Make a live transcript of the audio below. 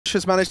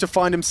Clutch has managed to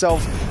find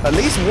himself at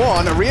least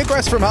one. A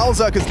reaggress from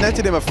Halzak has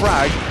netted him a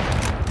frag.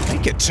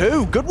 Make it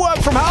 2. Good work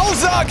from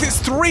Halzak. It's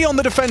 3 on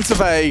the defensive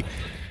A.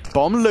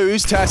 Bomb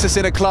lose. Tessus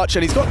in a clutch,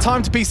 and he's got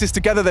time to piece this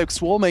together. They're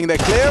swarming, they're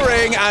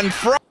clearing, and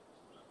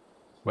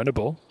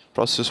winnable.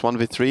 Process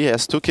 1v3, he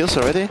has 2 kills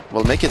already.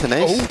 Will make it an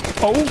ace.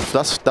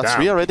 That's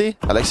 3 already.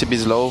 Alexibi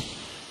is low.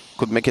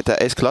 Could make it an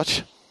ace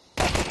clutch.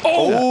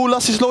 Oh,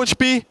 Lassie is low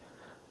HP.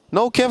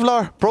 No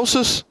Kevlar.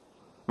 Process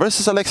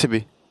versus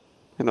Alexibi.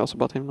 He knows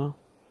about him now.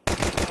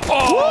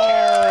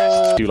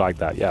 Oh! Do you like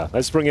that? Yeah.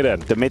 Let's bring it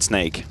in. The mid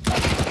snake.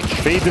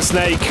 Feed the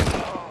snake.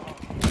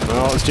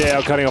 Oh, it's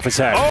JL cutting off his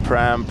head.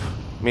 Pramp.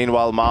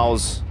 Meanwhile,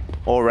 Mouse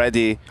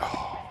already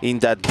in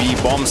that B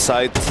bomb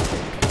site.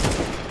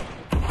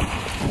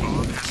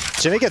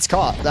 Jimmy gets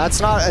caught. That's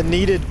not a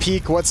needed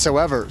peek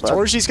whatsoever.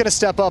 Torji's going to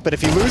step up, and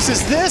if he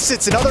loses this,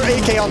 it's another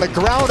AK on the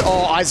ground.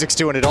 Oh, Isaac's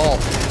doing it all.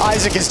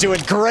 Isaac is doing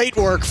great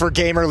work for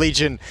Gamer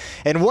Legion.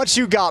 And what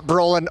you got,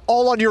 Brolin,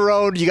 all on your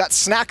own. You got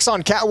snacks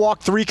on Catwalk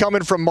 3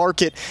 coming from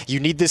Market.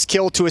 You need this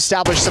kill to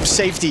establish some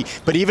safety.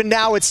 But even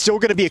now, it's still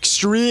going to be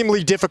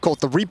extremely difficult.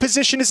 The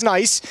reposition is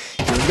nice.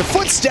 Hearing the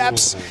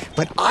footsteps,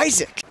 but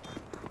Isaac.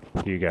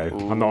 Here you go.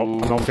 I'm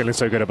not feeling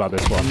so good about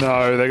this one.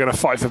 No, they're going to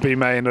fight for B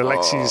main.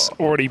 Alexi's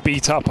already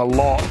beat up a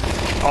lot.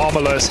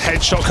 Armorless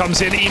headshot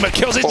comes in. Ema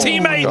kills his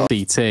teammate.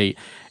 BT.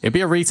 It'd be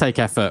a retake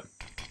effort.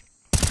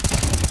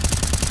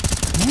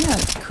 Yeah,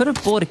 could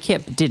have bought a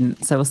kit, but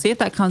didn't. So we'll see if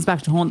that comes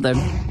back to haunt them.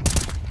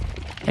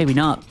 Maybe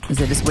not, as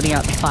they're just winning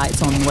out the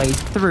fights on the way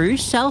through.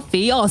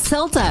 Shelfie. Oh,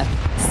 Celta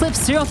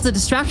slips through off the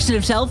distraction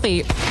of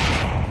Shelfie.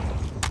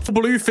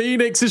 Blue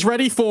Phoenix is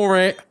ready for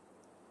it.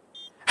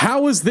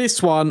 How has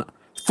this one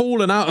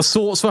fallen out of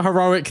sorts for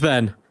Heroic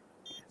then?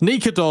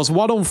 Nikados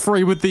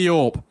 1-on-3 with the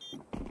AWP.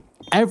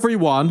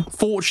 Everyone,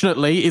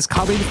 fortunately, is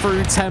coming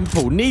through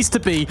Temple. Needs to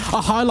be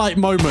a highlight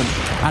moment.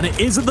 And it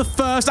isn't the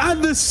first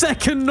and the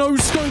second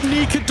no-scope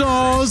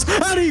Nikados.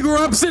 And he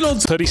grabs it on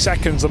 30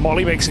 seconds. The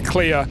molly makes it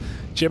clear.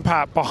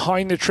 Jimpat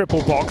behind the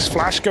triple box.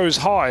 Flash goes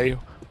high.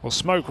 Or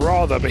smoke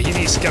rather, but he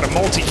needs to get a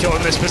multi-kill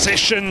in this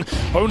position.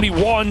 Only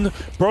one.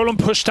 Brolin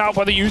pushed out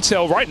by the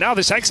util. Right now,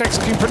 this XX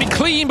looking pretty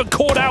clean, but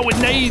caught out with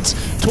nades.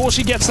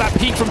 Torshi gets that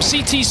peek from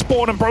CT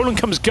spawn, and Brolin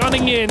comes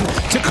gunning in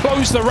to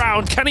close the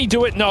round. Can he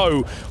do it?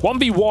 No.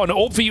 1v1,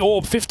 AWP v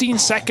AWP, 15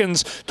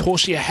 seconds.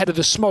 Torshi ahead of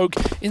the smoke,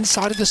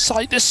 inside of the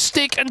site, the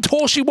stick, and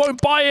Torshi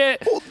won't buy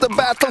it. The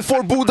battle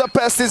for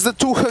Budapest is the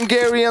 2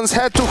 Hungarians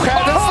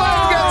head-to-head.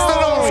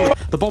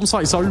 The bomb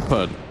site's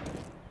open.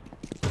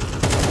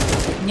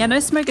 Yeah,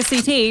 no smoke at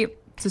CT.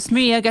 So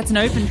Smooya gets an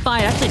open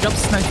fight. Actually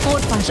drops smoke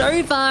forward, flash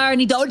over,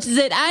 and he dodges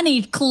it, and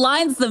he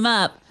lines them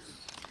up.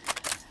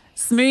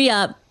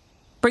 Smooya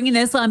bringing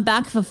this one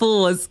back for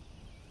 4s.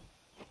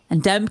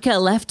 And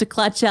Demka left to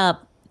clutch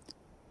up.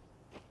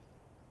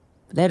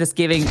 They're just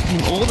giving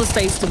him all the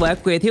space to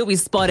work with. He'll be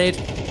spotted.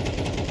 2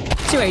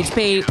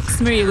 HP.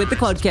 Smooya with the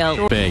quad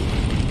kill. Big.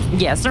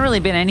 Yeah, it's not really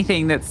been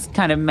anything that's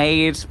kind of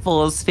made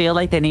 4s feel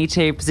like they need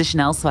to position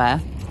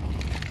elsewhere.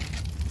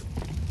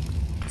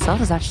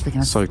 Celta's actually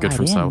going to so good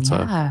from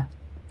Celta. Yeah.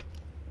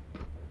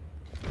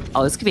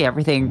 Oh, this could be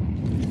everything.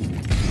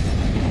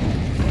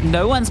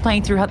 No one's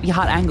playing through the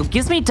hot angle.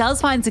 Gizmi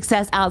does find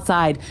success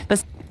outside,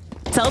 but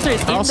Celta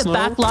is in the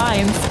back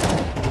lines.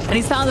 And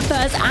he's found the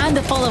first and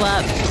the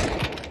follow-up.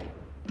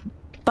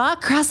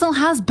 But Krasnell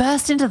has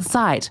burst into the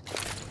site.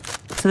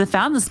 So they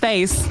found the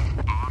space.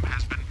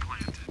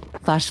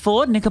 Flash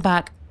forward,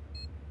 Nickelback.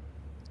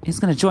 He's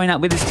going to join up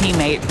with his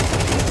teammate.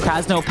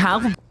 Krasnell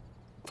powerful.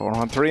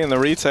 4-on-3 in the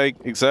retake.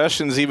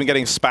 Exertion's even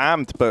getting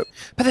spammed, but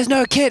there's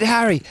no kit,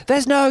 Harry.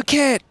 There's no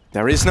kit.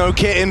 There is no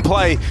kit in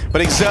play,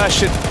 but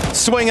Exertion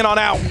swinging on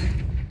out.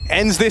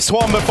 Ends this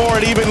one before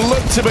it even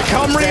looked to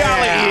become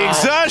reality.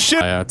 Exertion.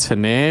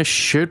 Tanir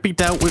should be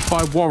dealt with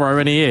by Warrow,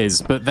 and he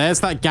is. But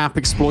there's that gap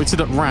exploited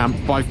at ramp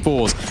by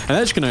 4s. And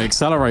they're just going to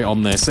accelerate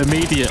on this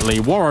immediately.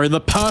 Warrow in the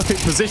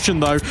perfect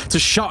position, though, to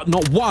shut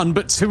not 1,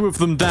 but 2 of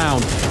them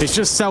down. It's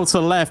just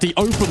Celta left. He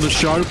opened the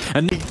show,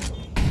 and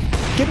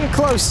Getting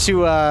close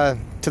to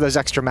those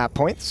extra map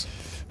points.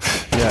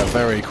 Yeah,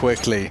 very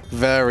quickly.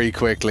 Very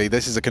quickly.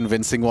 This is a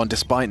convincing one,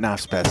 despite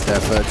Naf's best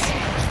efforts.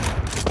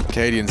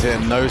 Cadian's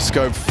hit no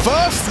scope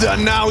first,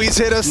 and now he's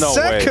hit a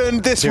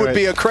second. This would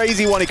be a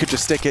crazy one. He could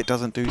just stick it,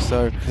 doesn't do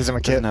so. Doesn't have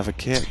a kit. Doesn't have a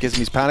kit. Gives me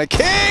his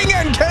panicking,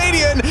 and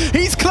Cadian,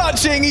 he's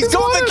clutching. He's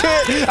got the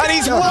kit, and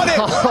he's won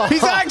it.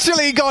 He's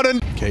actually got an.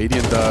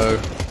 Cadian, though,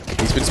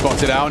 he's been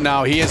spotted out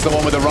now. He is the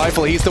one with the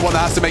rifle. He's the one that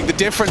has to make the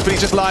difference, but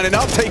he's just lining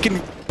up, taking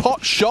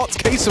pot shots.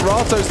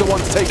 K-Serato's the one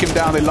to take him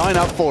down. They line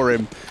up for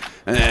him,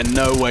 and then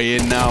no way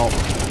in now.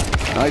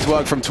 Nice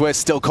work from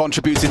Twist, still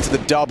contributes into the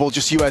double.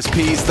 Just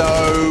USPs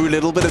though,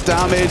 little bit of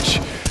damage.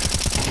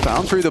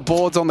 Found through the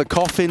boards on the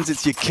coffins.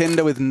 It's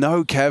Yakinda with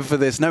no kev for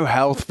this, no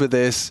health for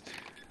this.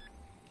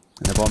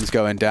 And the bomb's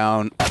going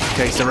down.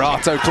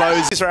 K-Serato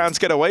closes. These rounds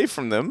get away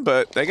from them,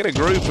 but they're going to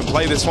group and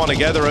play this one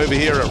together over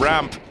here at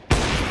ramp.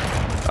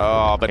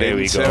 Oh, but here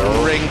we go.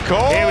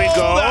 Wrinkle. Here we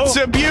go. That's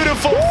a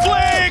beautiful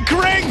flick.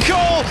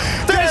 Wrinkle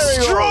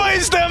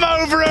destroys them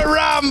over at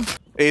ramp.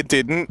 It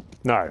didn't.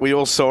 No. We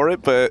all saw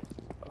it, but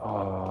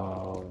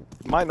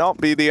might not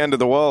be the end of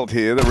the world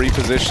here. The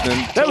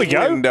repositioning. There we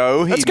go.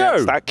 Window. Let's go.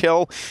 Gets that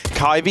kill.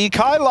 Kai v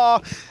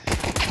Kylar.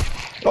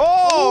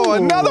 Oh,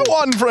 another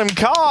one from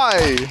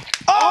Kai.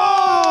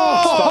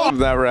 Oh!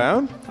 That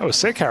round. That was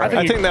sick, Harry.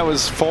 I think that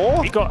was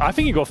 4. I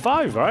think he got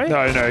 5, right?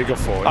 No, he got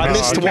 4. I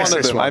missed he one missed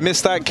of them. one. I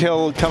missed that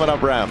kill coming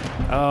up ramp.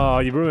 Oh,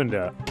 you ruined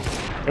it.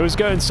 It was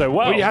going so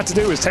well. What you had to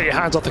do was take your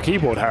hands off the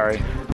keyboard, Harry.